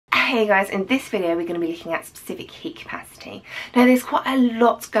Hey guys, in this video we're going to be looking at specific heat capacity. Now there's quite a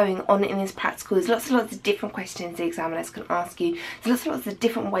lot going on in this practical. There's lots and lots of different questions the examiners can ask you. There's lots and lots of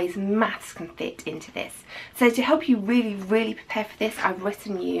different ways maths can fit into this. So to help you really prepare for this, I've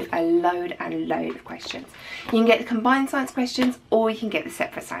written you a load and load of questions. You can get the combined science questions or you can get the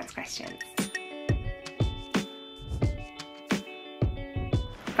separate science questions.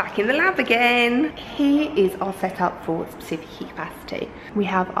 Back in the lab again. Here is our setup for specific heat capacity. We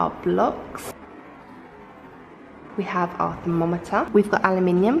have our blocks, we have our thermometer, we've got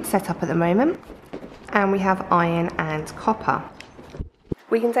aluminium set up at the moment, and we have iron and copper.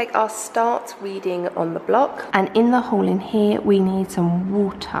 We can take our start reading on the block, and in the hole in here we need some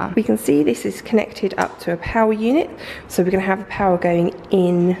water. We can see this is connected up to a power unit, so we're going to have the power going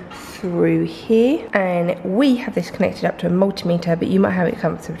in through here, and we have this connected up to a multimeter, but you might have it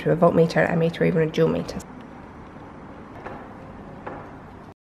connected to a voltmeter, an ammeter, or even a joule meter.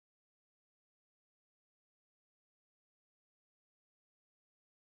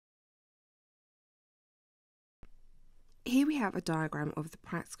 Here we have a diagram of the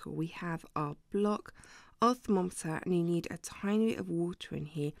practical. We have our block, our thermometer, and you need a tiny bit of water in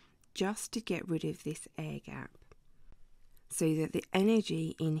here just to get rid of this air gap, so that the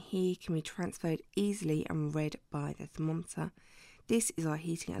energy in here can be transferred easily and read by the thermometer. This is our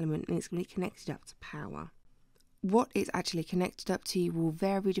heating element and it's going to be connected up to power. What it's actually connected up to will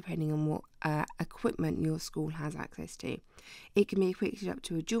vary depending on what equipment your school has access to. It can be connected up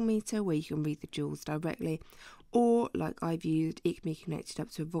to a joule meter where you can read the joules directly, or like I've used, it can be connected up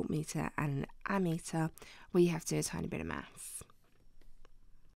to a voltmeter and an ammeter where you have to do a tiny bit of maths.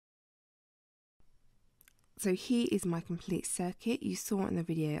 So here is my complete circuit. You saw in the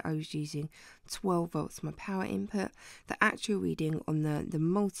video I was using 12 volts for my power input. The actual reading on the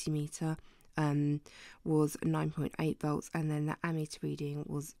multimeter was 9.8 volts, and then the ammeter reading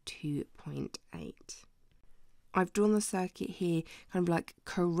was 2.8. I've drawn the circuit here kind of like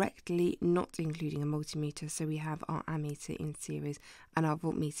correctly, not including a multimeter, so we have our ammeter in series and our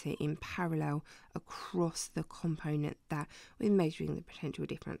voltmeter in parallel across the component that we're measuring the potential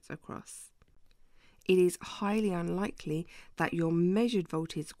difference across. It is highly unlikely that your measured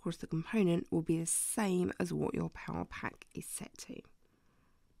voltage across the component will be the same as what your power pack is set to.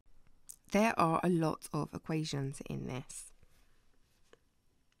 There are a lot of equations in this.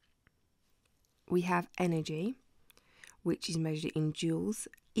 We have energy, which is measured in joules,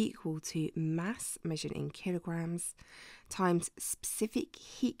 equal to mass measured in kilograms, times specific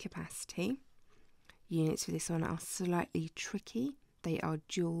heat capacity. Units for this one are slightly tricky. They are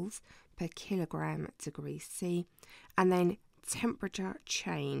joules per kilogram degrees C. And then temperature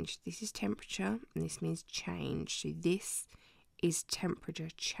change. This is temperature and this means change. So this is temperature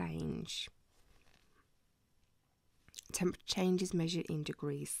change. Temperature change is measured in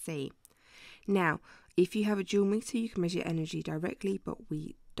degrees C. Now, if you have a joule meter, you can measure energy directly, but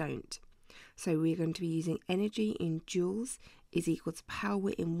we don't. So we're going to be using energy in joules is equal to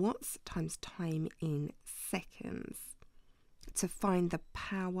power in watts times time in seconds. To find the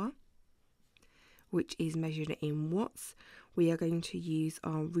power, which is measured in watts, we are going to use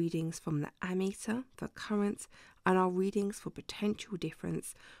our readings from the ammeter for current and our readings for potential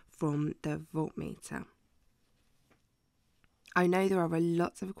difference from the voltmeter. I know there are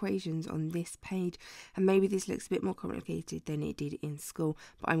lots of equations on this page, and maybe this looks a bit more complicated than it did in school,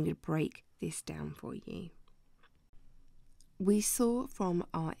 but I'm going to break this down for you. We saw from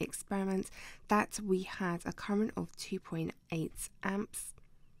our experiment that we had a current of 2.8 amps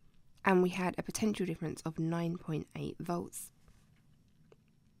and we had a potential difference of 9.8 volts,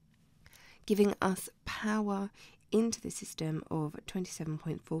 giving us power into the system of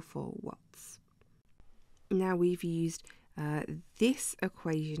 27.44 watts. Now we've used this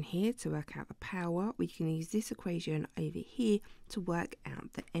equation here to work out the power. We can use this equation over here to work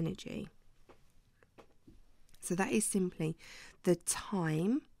out the energy. So that is simply the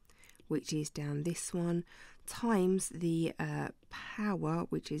time, which is down this one, times the power,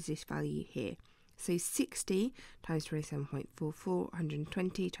 which is this value here. So 60 times 27.44,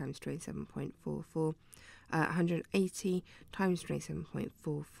 120 times 27.44, 180 times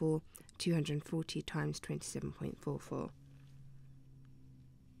 27.44, 240 times 27.44.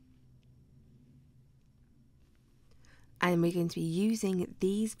 And we're going to be using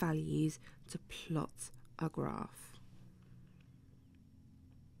these values to plot a graph.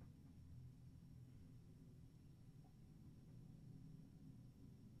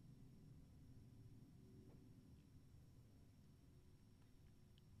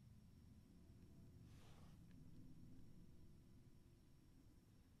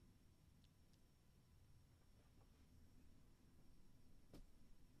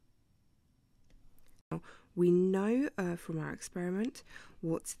 We know from our experiment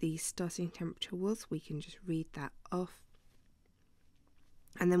what the starting temperature was. We can just read that off.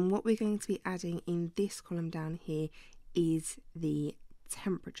 And then what we're going to be adding in this column down here is the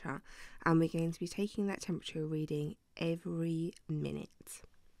temperature. And we're going to be taking that temperature reading every minute.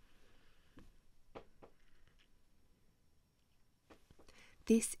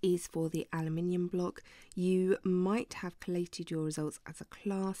 This is for the aluminium block. You might have collated your results as a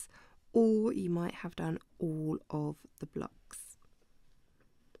class, or you might have done all of the blocks.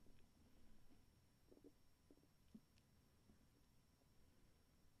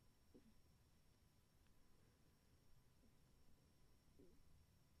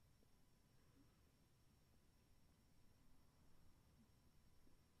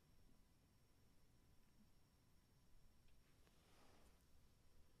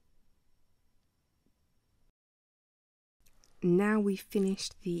 Now we've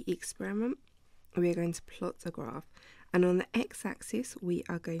finished the experiment, we are going to plot a graph, and on the x-axis we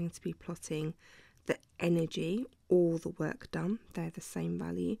are going to be plotting the energy or the work done. They're the same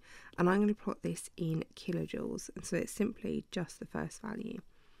value, and I'm going to plot this in kilojoules, and so it's simply just the first value.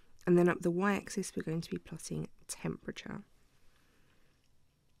 And then up the y-axis we're going to be plotting temperature.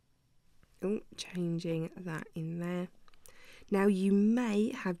 Oh, changing that in there. Now you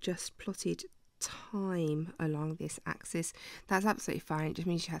may have just plotted time along this axis. That's absolutely fine. It just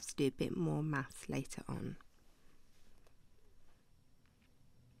means you have to do a bit more maths later on.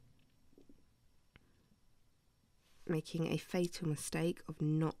 Making a fatal mistake of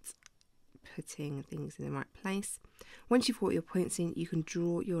not putting things in the right place. Once you've got your points in, you can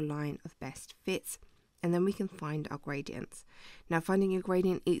draw your line of best fit, and then we can find our gradients. Now, finding your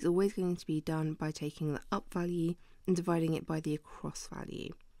gradient is always going to be done by taking the up value and dividing it by the across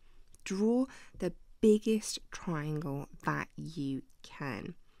value. Draw the biggest triangle that you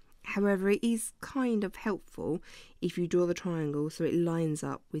can. However, it is kind of helpful if you draw the triangle so it lines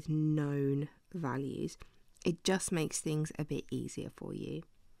up with known values. It just makes things a bit easier for you.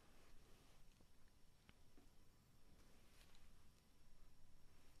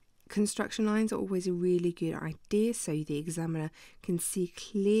 Construction lines are always a really good idea so the examiner can see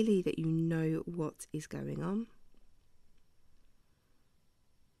clearly that you know what is going on.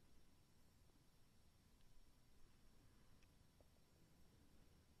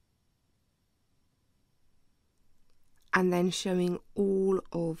 And then showing all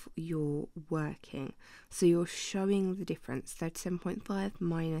of your working. So you're showing the difference, 37.5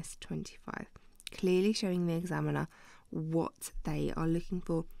 minus 25. Clearly showing the examiner what they are looking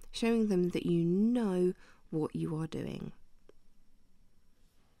for, showing them that you know what you are doing.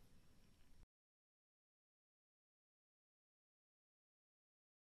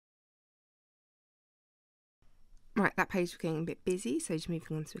 Right, that page is getting a bit busy, so just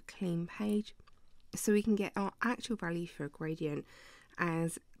moving on to a clean page. So we can get our actual value for a gradient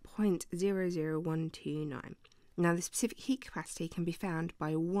as 0.00129. Now the specific heat capacity can be found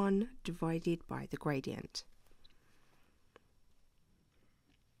by 1 divided by the gradient.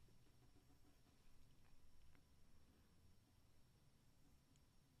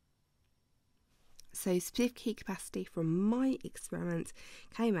 So specific heat capacity from my experiment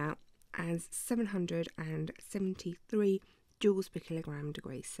came out as 773 joules per kilogram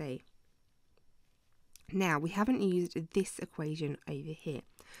degree C. Now, we haven't used this equation over here,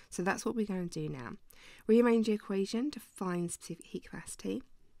 so that's what we're going to do now. Rearrange the equation to find specific heat capacity,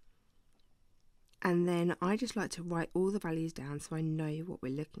 and then I just like to write all the values down so I know what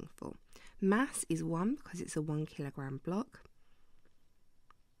we're looking for. Mass is 1 because it's a 1 kilogram block.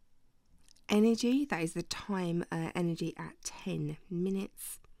 Energy, that is the time energy at 10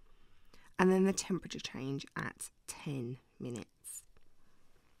 minutes, and then the temperature change at 10 minutes.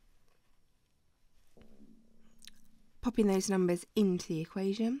 Popping those numbers into the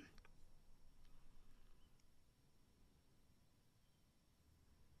equation.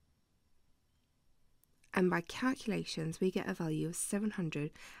 And by calculations, we get a value of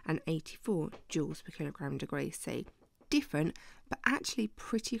 784 joules per kilogram degree C. Different, but actually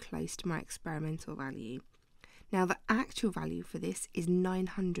pretty close to my experimental value. Now, the actual value for this is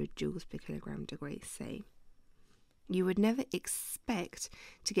 900 joules per kilogram degree C. You would never expect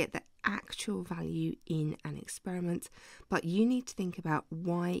to get the actual value in an experiment, but you need to think about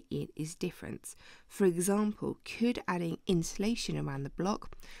why it is different. For example, could adding insulation around the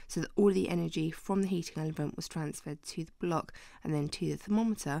block so that all the energy from the heating element was transferred to the block and then to the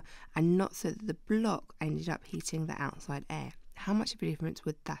thermometer, and not so that the block ended up heating the outside air? How much of a difference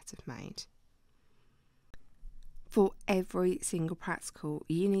would that have made? For every single practical,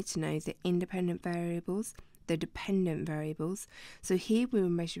 you need to know the independent variables the dependent variables. So here we were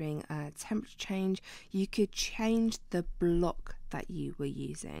measuring a temperature change. You could change the block that you were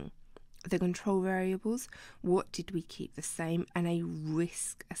using. The control variables, what did we keep the same, and a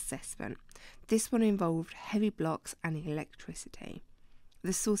risk assessment. This one involved heavy blocks and electricity.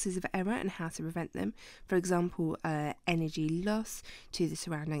 The sources of error and how to prevent them. For example, energy loss to the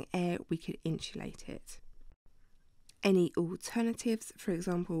surrounding air, we could insulate it. Any alternatives, for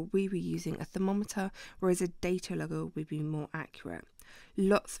example, we were using a thermometer, whereas a data logger would be more accurate.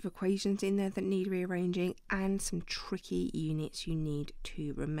 Lots of equations in there that need rearranging, and some tricky units you need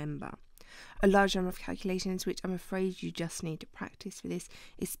to remember. A large number of calculations, which I'm afraid you just need to practice for this,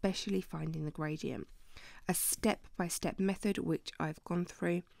 especially finding the gradient. A step-by-step method, which I've gone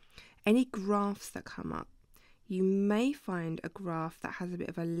through. Any graphs that come up, you may find a graph that has a bit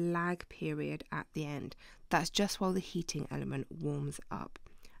of a lag period at the end. That's just while the heating element warms up.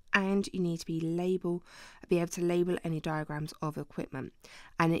 And you need to be able to label any diagrams of equipment.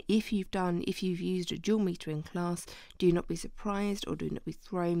 And if you've used a dual meter in class, do not be surprised or do not be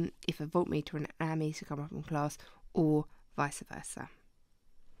thrown if a voltmeter and an ammeter come up in class, or vice versa.